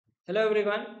Hello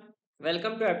everyone,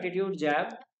 welcome to Aptitude Jab.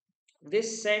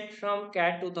 This set from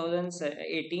CAT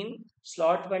 2018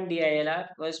 slot 1 DILR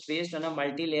was based on a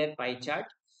multi-layer pie chart.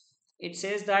 It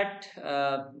says that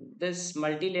this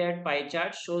multi-layered pie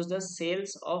chart shows the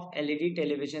sales of LED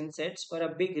television sets for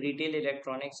a big retail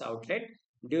electronics outlet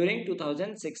during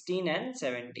 2016 and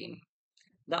 17.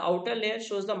 The outer layer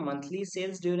shows the monthly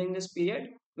sales during this period,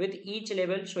 with each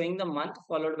label showing the month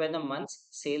followed by the month's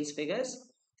sales figures.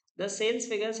 The sales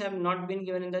figures have not been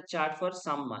given in the chart for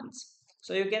some months.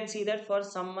 So you can see that for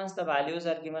some months the values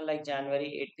are given like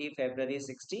January 80, February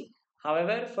 60.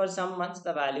 However, for some months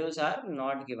the values are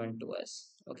not given to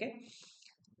us. Okay.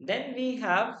 Then we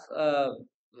have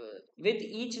with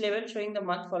each level showing the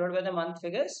month followed by the month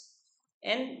figures,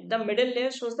 and the middle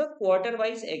layer shows the quarter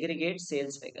wise aggregate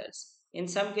sales figures. In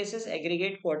some cases,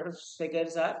 aggregate quarter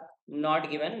figures are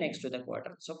not given next to the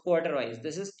quarter. So quarter wise,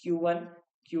 this is Q1,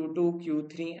 Q2,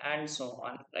 Q3 and so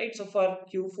on, right? So for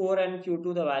Q4 and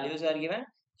Q2 the values are given,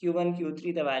 Q1,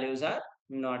 Q3 the values are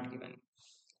not given.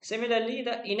 Similarly,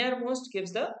 the innermost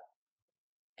gives the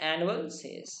annual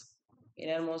sales.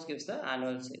 Innermost gives the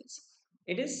annual sales.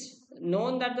 It is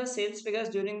known that the sales figures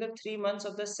during the 3 months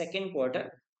of the second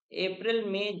quarter, April,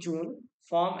 May, June,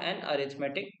 form an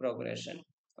arithmetic progression.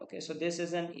 Okay, so this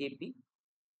is an AP.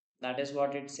 That is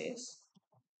what it says.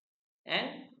 And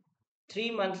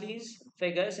 3 monthly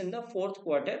figures in the fourth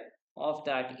quarter of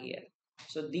that year.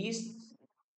 So these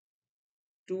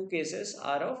two cases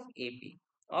are of AP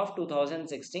of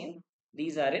 2016.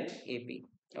 These are in AP.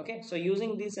 Okay, so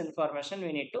using this information,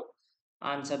 we need to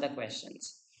answer the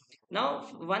questions. Now,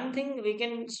 one thing we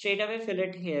can straight away fill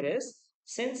it here is,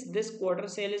 since this quarter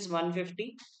sale is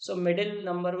 150, so middle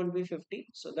number will be 50.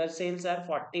 So the sales are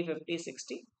 40, 50,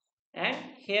 60. And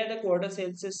here the quarter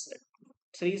sales is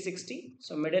 360.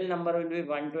 So middle number will be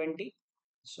 120.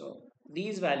 So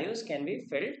these values can be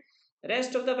filled.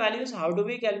 Rest of the values, how do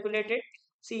we calculate it?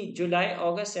 See, July,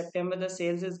 August, September, the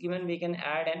sales is given. We can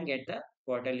add and get the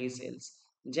quarterly sales.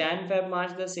 Jan, Feb,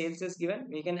 March, the sales is given.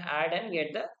 We can add and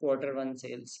get the quarter one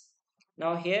sales.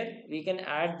 Now here we can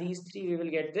add these three. We will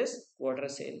get this quarter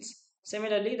sales.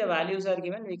 Similarly, the values are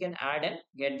given. We can add and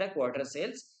get the quarter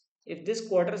sales. If this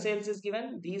quarter sales is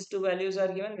given, these two values are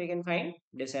given. We can find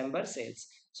December sales.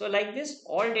 So like this,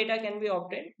 all data can be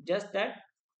obtained. Just that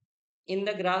in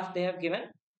the graph they have given,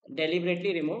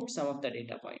 deliberately removed some of the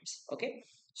data points. Okay,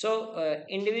 so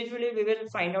individually we will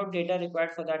find out data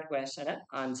required for that question and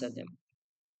answer them.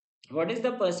 What is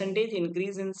the percentage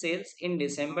increase in sales in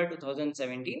December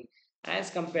 2017 as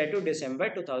compared to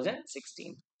December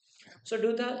 2016? So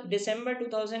do the December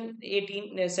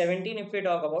 2018 17, if we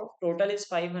talk about, total is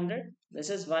 500. This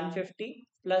is 150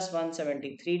 plus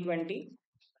 170, 320.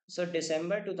 So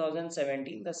December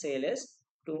 2017 the sale is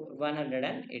to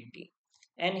 180,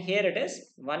 and here it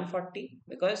is 140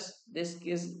 because this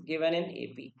is given in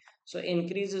AP. So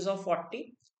increases of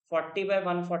 40. 40 by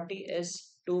 140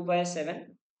 is 2 by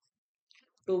 7.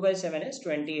 2 by 7 is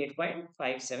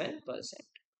 28.57%.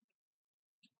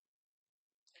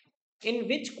 In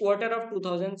which quarter of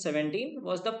 2017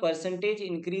 was the percentage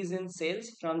increase in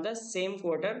sales from the same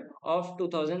quarter of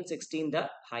 2016 the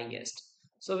highest?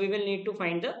 So we will need to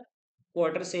find the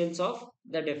quarter sales of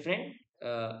the different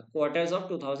quarters of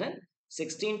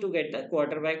 2016 to get the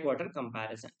quarter by quarter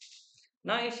comparison.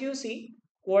 Now if you see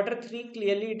quarter 3,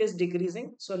 clearly it is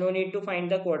decreasing, so no need to find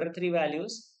the quarter 3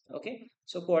 values. Okay,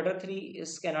 so quarter 3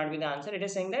 is cannot be the answer. It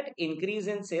is saying that increase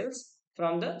in sales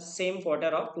from the same quarter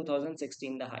of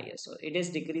 2016 the highest, so it is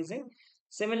decreasing.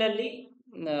 Similarly,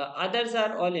 others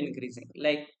are all increasing,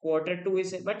 like quarter 2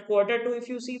 is, but quarter 2 if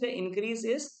you see, the increase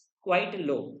is quite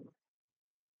low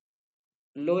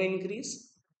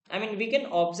increase. I mean, we can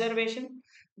observation,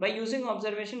 by using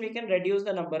observation we can reduce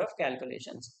the number of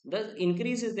calculations. The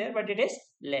increase is there but it is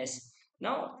less.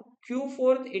 Now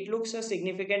Q4 it looks a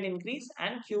significant increase,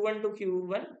 and Q1 to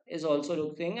Q1 is also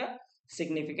looking a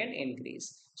significant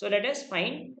increase. So let us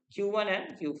find Q1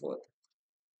 and Q4.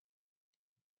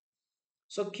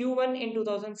 So Q1 in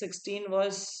 2016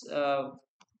 was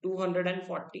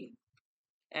 240,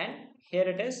 and here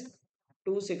it is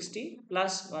 260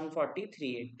 plus 140,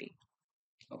 380.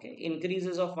 Okay,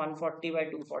 increases of 140 by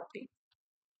 240,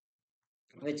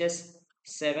 which is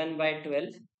 7 by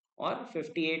 12 or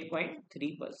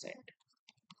 58.3%.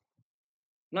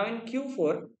 Now in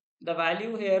Q4 the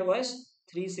value here was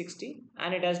 360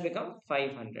 and it has become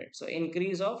 500. So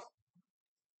increase of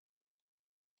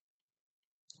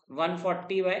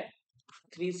 140 by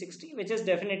 360, which is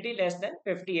definitely less than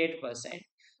 58%.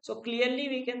 So clearly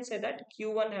we can say that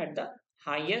Q1 had the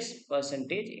highest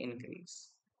percentage increase.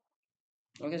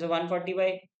 Okay, so 140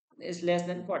 by is less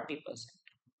than 40%.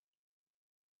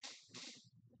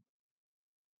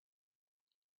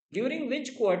 During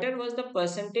which quarter was the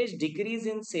percentage decrease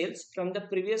in sales from the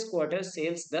previous quarter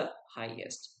sales the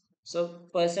highest? So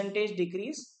percentage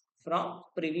decrease from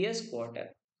previous quarter.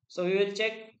 So we will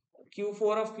check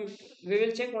Q4 of Q. We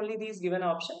will check only these given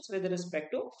options with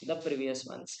respect to the previous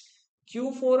ones.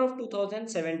 Q4 of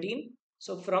 2017.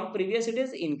 So from previous it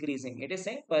is increasing. It is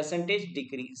saying percentage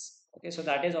decrease. Okay, so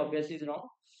that is obviously wrong.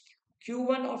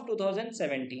 Q1 of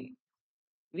 2017.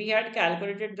 We had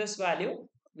calculated this value.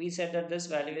 We said that this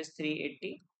value is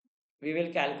 380. We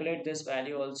will calculate this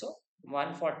value also.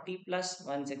 140 plus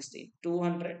 160,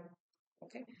 200.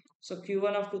 Okay. So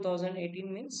Q1 of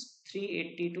 2018 means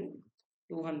 380 to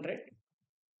 200.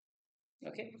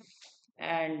 Okay.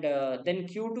 And then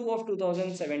Q2 of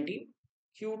 2017.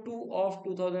 Q2 of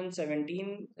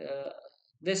 2017.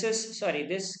 This is, sorry,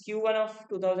 this Q1 of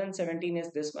 2017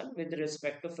 is this one with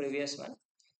respect to previous one.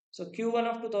 So Q1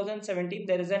 of 2017,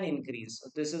 there is an increase. So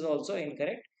this is also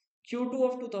incorrect.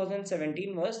 Q2 of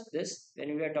 2017 was this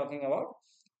when we are talking about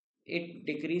it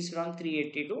decreased from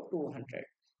 380 to 200.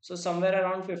 So somewhere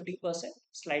around 50%,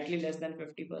 slightly less than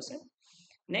 50%.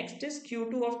 Next is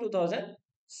Q2 of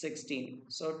 2016.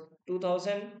 So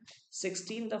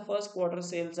 2016, the first quarter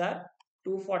sales are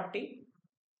 240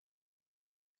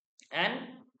 and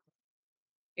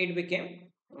it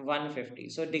became 150.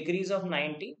 So decrease of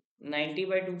 90, 90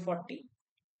 by 240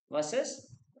 versus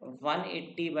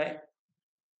 180 by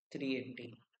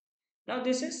 380. Now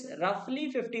this is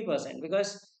roughly 50%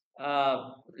 because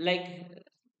like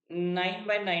 9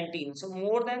 by 19, so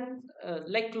more than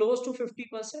like close to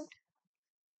 50%,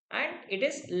 and it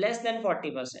is less than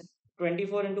 40%.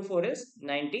 24 into 4 is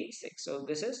 96. So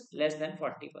this is less than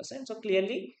 40%. So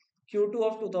clearly Q2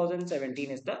 of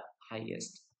 2017 is the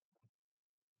highest.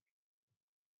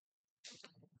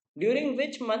 During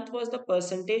which month was the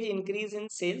percentage increase in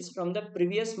sales from the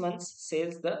previous month's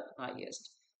sales the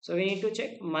highest? So we need to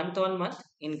check month on month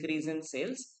increase in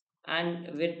sales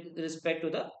and with respect to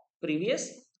the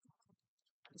previous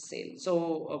sale.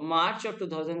 So March of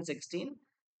 2016,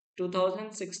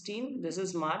 2016, this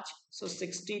is March. So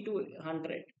 60 to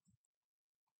 100.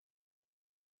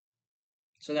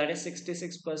 So that is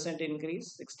 66%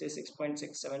 increase,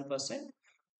 66.67%.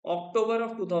 October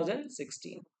of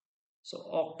 2016. So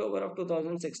October of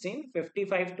 2016,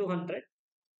 55 to 100.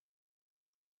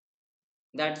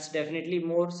 That's definitely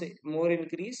more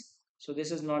increase. So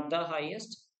this is not the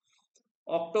highest.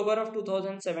 October of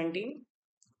 2017.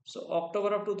 So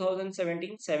October of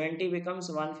 2017, 70 becomes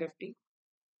 150.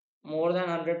 More than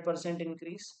 100%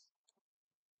 increase.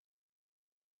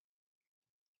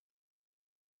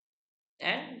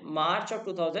 And March of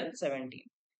 2017.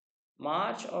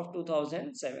 March of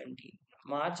 2017.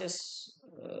 March is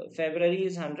February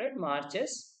is 100. March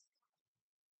is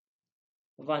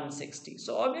 160.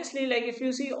 So obviously, like if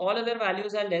you see all other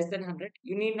values are less than 100,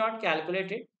 you need not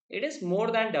calculate it. It is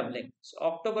more than doubling. So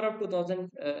October of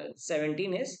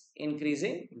 2017 is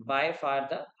increasing by far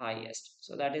the highest.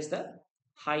 So that is the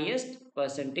highest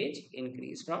percentage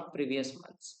increase from previous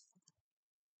months.